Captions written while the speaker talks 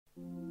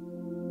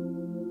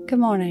Good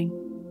morning.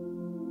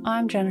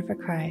 I'm Jennifer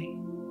Cray,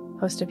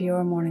 host of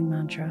Your Morning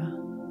Mantra.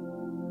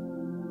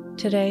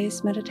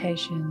 Today's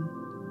meditation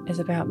is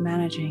about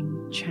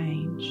managing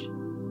change.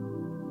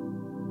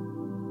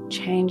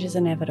 Change is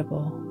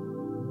inevitable,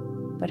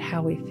 but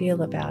how we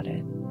feel about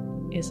it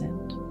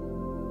isn't.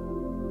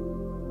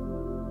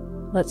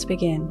 Let's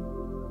begin.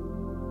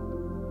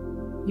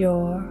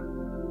 Your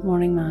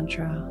morning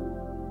mantra.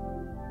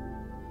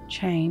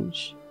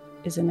 Change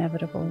is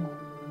inevitable.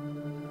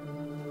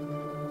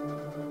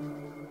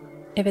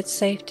 If it's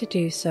safe to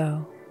do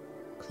so,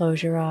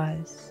 close your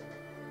eyes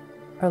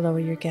or lower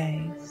your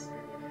gaze.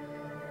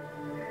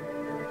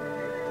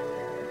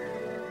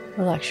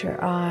 Relax your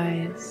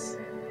eyes,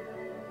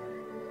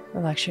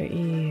 relax your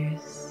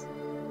ears,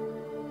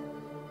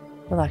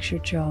 relax your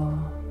jaw.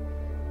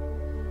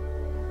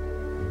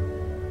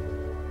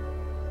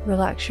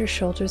 Relax your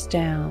shoulders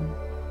down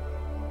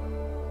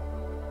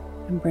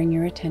and bring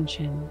your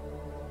attention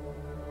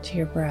to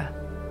your breath.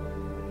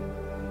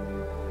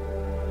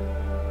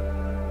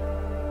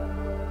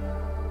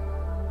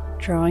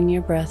 Drawing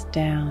your breath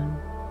down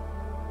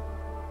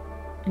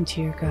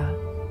into your gut.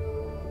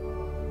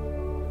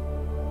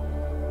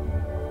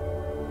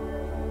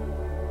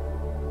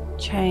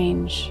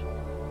 Change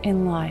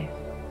in life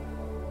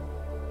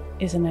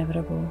is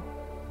inevitable.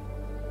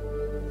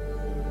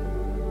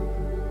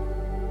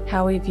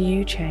 How we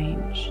view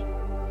change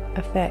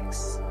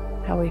affects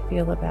how we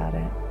feel about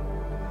it.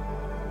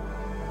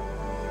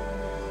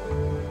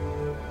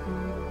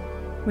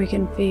 We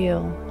can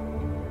feel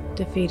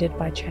defeated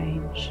by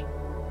change.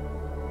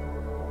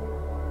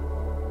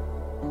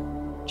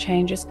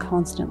 Change is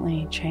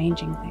constantly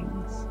changing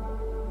things.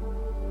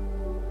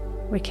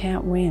 We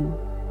can't win.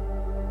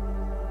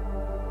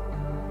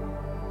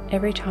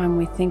 Every time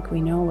we think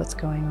we know what's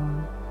going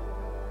on,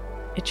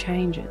 it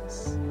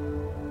changes.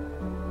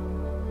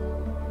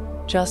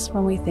 Just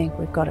when we think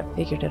we've got it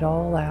figured it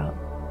all out,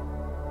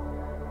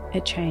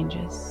 it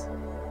changes.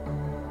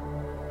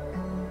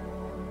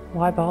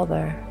 Why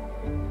bother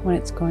when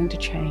it's going to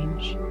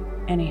change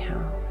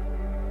anyhow?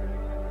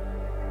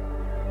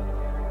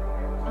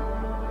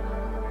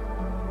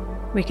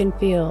 We can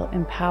feel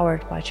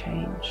empowered by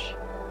change,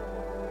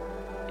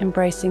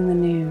 embracing the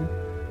new,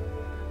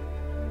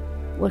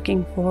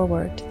 looking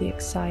forward to the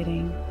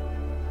exciting,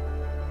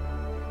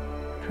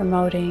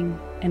 promoting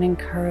and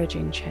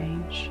encouraging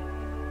change,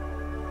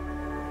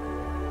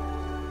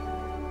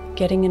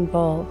 getting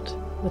involved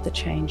with the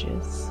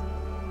changes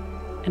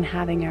and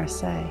having our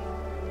say.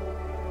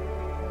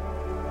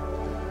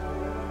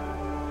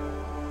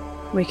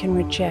 We can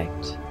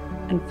reject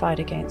and fight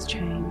against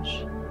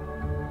change,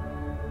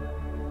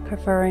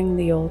 preferring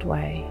the old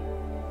way,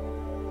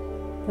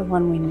 the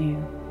one we knew,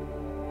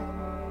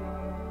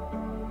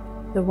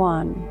 the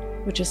one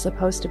which is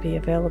supposed to be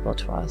available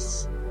to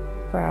us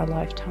for our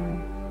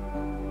lifetime.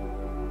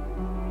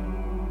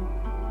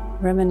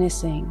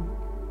 Reminiscing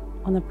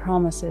on the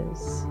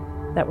promises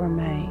that were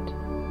made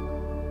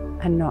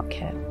and not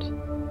kept.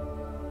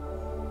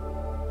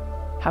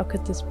 How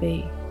could this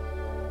be?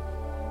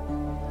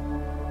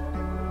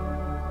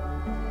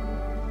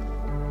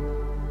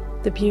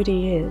 The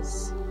beauty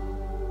is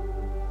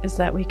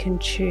that we can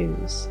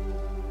choose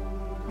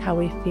how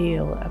we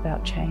feel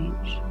about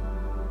change.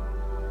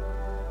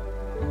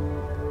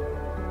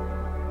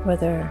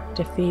 Whether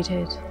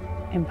defeated,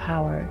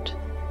 empowered,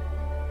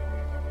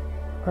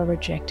 or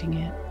rejecting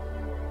it.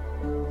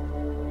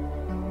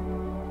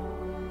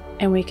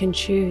 And we can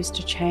choose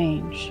to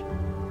change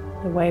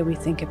the way we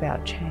think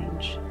about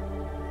change.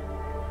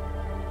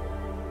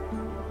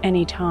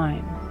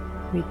 Anytime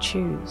we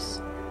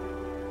choose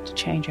to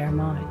change our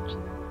mind.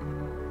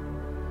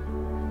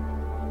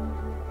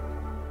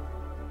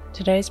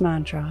 Today's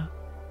mantra,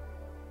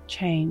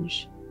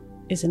 change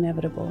is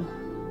inevitable.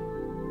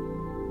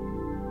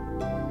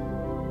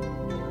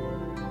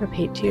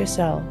 Repeat to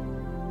yourself,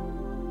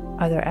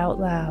 either out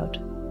loud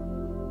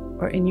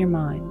or in your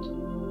mind,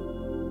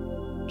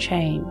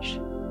 change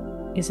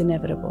is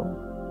inevitable.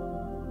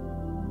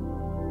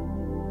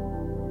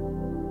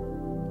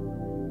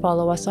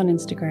 Follow us on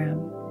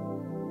Instagram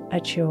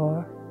at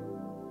Your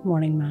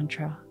Morning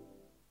Mantra.